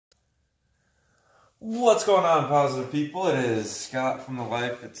What's going on, positive people? It is Scott from the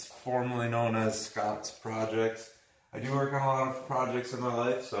Life. It's formerly known as Scott's Projects. I do work on a lot of projects in my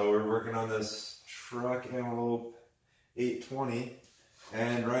life, so we're working on this truck Antelope 820,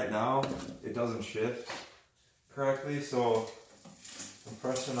 and right now it doesn't shift correctly, so I'm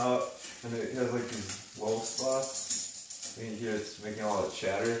pressing up, and it has like these low spots. You can hear it's making all that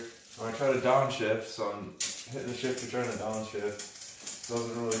chatter. When I try to downshift, so I'm hitting the shifter trying to downshift, it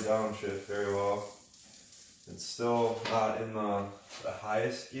doesn't really downshift very well. It's still not in the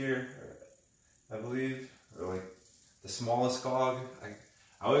highest gear, I believe, or like the smallest cog.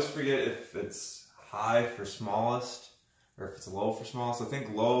 I always forget if it's high for smallest or if it's low for smallest. I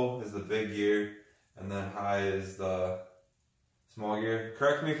think low is the big gear and then high is the small gear.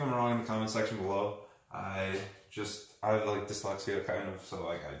 Correct me if I'm wrong in the comment section below. I have like dyslexia kind of, so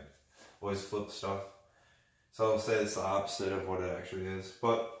like I always flip stuff. So I'll say it's the opposite of what it actually is.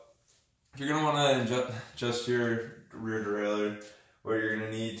 But if you're going to want to adjust your rear derailleur, what you're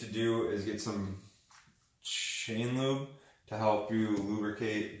going to need to do is get some chain lube to help you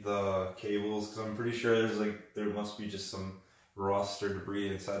lubricate the cables, because I'm pretty sure there must be just some rust or debris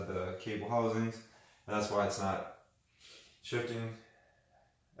inside the cable housings, and that's why it's not shifting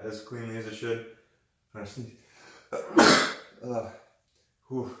as cleanly as it should.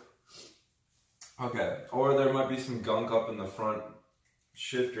 Okay, or there might be some gunk up in the front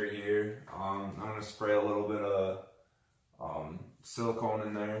shifter here. I'm going to spray a little bit of silicone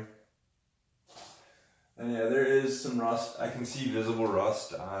in there. And yeah, there is some rust. I can see visible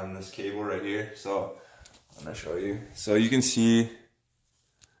rust on this cable right here, so I'm going to show you. So you can see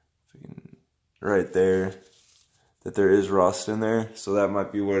right there that there is rust in there, so that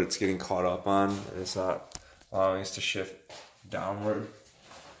might be what it's getting caught up on, and it's not allowing us to shift downward.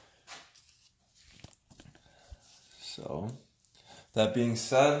 So that being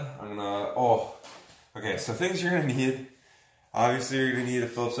said, okay, so things you're gonna need. Obviously, you're gonna need a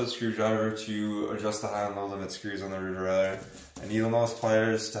Phillips head screwdriver to adjust the high and low limit screws on the rear derailleur, and needle nose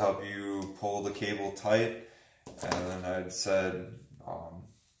pliers to help you pull the cable tight, and then I'd said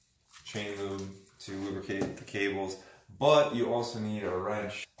chain lube to lubricate the cables. But you also need a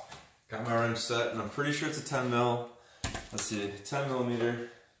wrench. Got my wrench set, and I'm pretty sure it's a 10 mil. Let's see, 10 millimeter.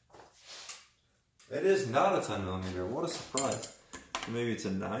 It is not a 10 millimeter. What a surprise. Maybe it's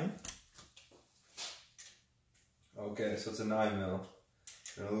a 9? Okay, so it's a 9 mil.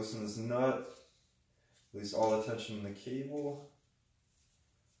 I'm gonna loosen this nut, release all the tension in the cable.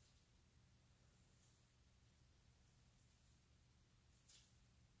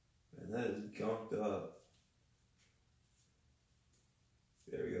 And that is gunked up.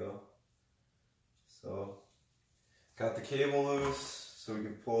 There we go. So, got the cable loose, so we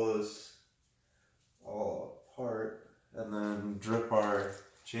can pull this all apart and then drip our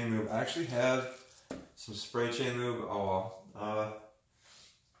chain lube. I actually have some spray chain lube. Oh well,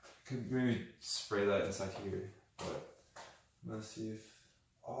 could maybe spray that inside here, but let's see if,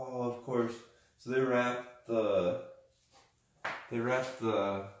 oh, of course. So they wrapped the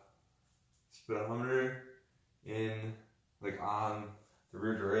speedometer in, like, on the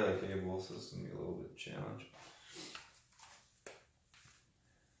rear derailleur cable, so this is gonna be a little bit of a challenge.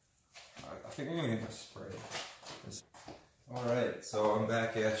 I think I'm gonna get my spray. Alright, so I'm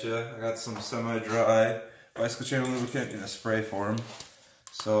back at you. I got some semi-dry bicycle chain lubricant in a spray form.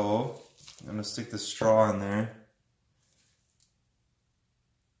 So I'm gonna stick the straw in there.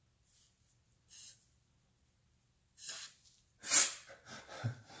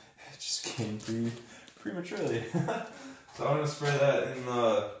 It just came prematurely. So I'm gonna spray that in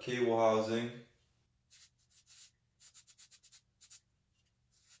the cable housing.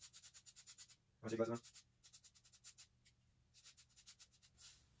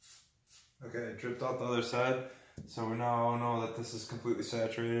 Okay, dripped out the other side, so we now know that this is completely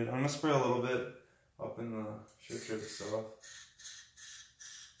saturated. I'm gonna spray a little bit up in the shifter itself.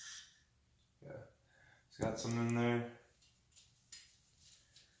 Yeah, it's got some in there.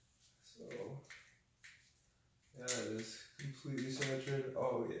 So, yeah, it is completely saturated.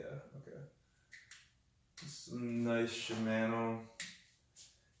 Oh yeah, okay. Some nice Shimano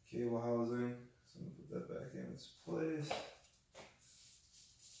cable housing. So I'm gonna put that back in its place.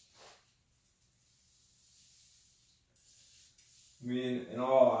 I mean, in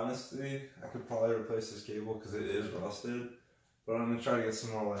all honesty, I could probably replace this cable because it is rusted, but I'm gonna try to get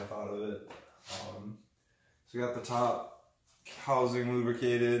some more life out of it. So we got the top housing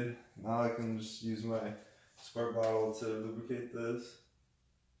lubricated. Now I can just use my squirt bottle to lubricate this.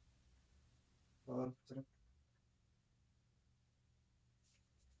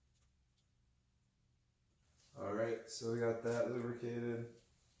 Alright, so we got that lubricated.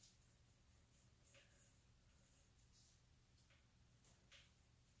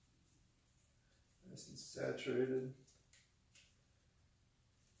 Nice and saturated.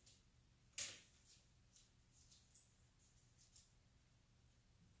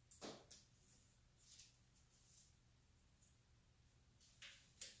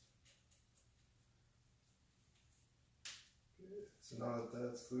 Okay, so now that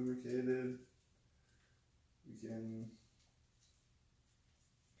that's lubricated, we can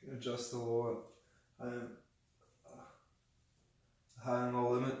adjust the low high and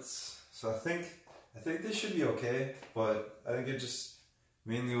low limits. So I think this should be okay, but I think it just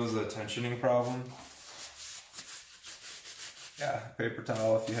mainly was a tensioning problem. Yeah, paper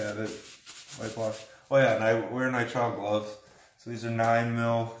towel if you have it, wipe off. Oh yeah, and I wear nitrile gloves. So these are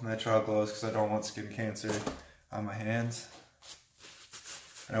 9mm nitrile gloves because I don't want skin cancer on my hands.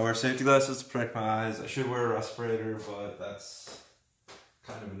 And I wear safety glasses to protect my eyes. I should wear a respirator, but that's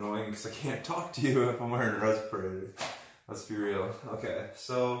kind of annoying because I can't talk to you if I'm wearing a respirator. Let's be real. Okay,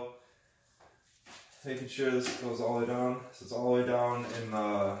 so making sure this goes all the way down. So it's all the way down in the,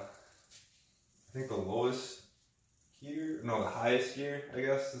 I think the lowest gear, no, the highest gear, I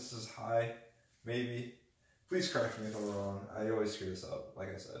guess. This is high, maybe. Please correct me if I'm wrong. I always screw this up,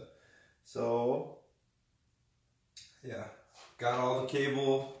 like I said. So, yeah, got all the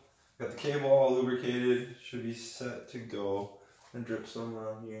cable, got the cable all lubricated, should be set to go. And drip some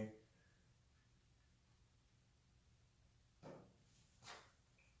around here.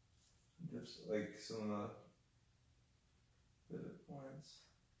 Just like some of the pivot points.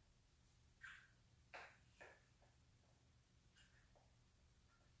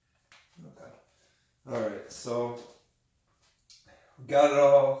 Okay. Alright, so we got it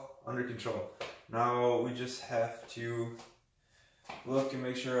all under control. Now we just have to look and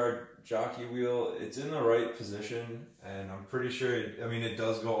make sure our jockey wheel, it's in the right position, and I'm pretty sure, it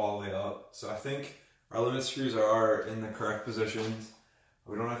does go all the way up. So I think our limit screws are in the correct positions.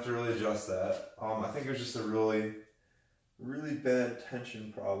 We don't have to really adjust that. I think it was just a really bad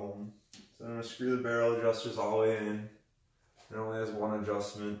tension problem. So I'm going to screw the barrel adjusters all the way in. It only has one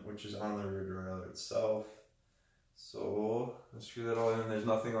adjustment, which is on the rear derailleur itself. So let's screw that all in. There's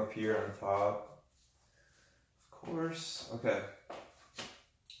nothing up here on top, of course. Okay.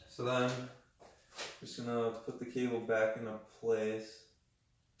 So then, I'm just gonna put the cable back into place.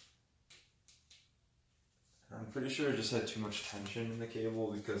 I'm pretty sure I just had too much tension in the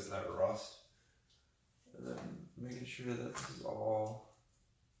cable because of that rust. And then making sure that this is all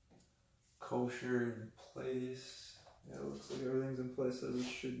kosher in place. Yeah, it looks like everything's in place as it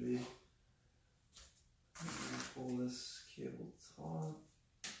should be. Pull this cable taut.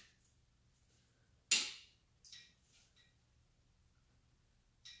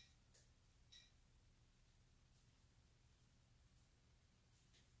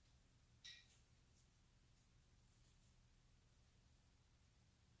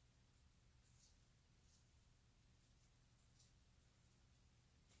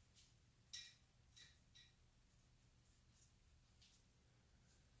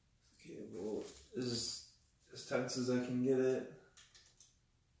 Cable is as tense as I can get it.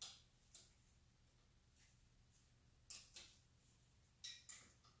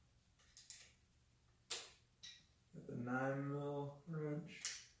 Got the 9mm wrench,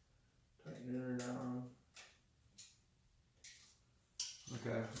 tightening her down.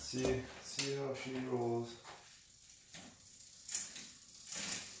 Okay, let's see how she rolls.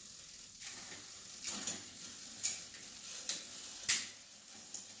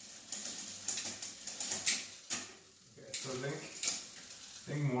 So I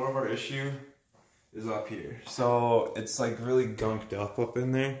think more of our issue is up here. So it's like really gunked up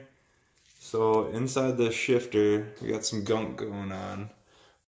in there. So inside the shifter, we got some gunk going on.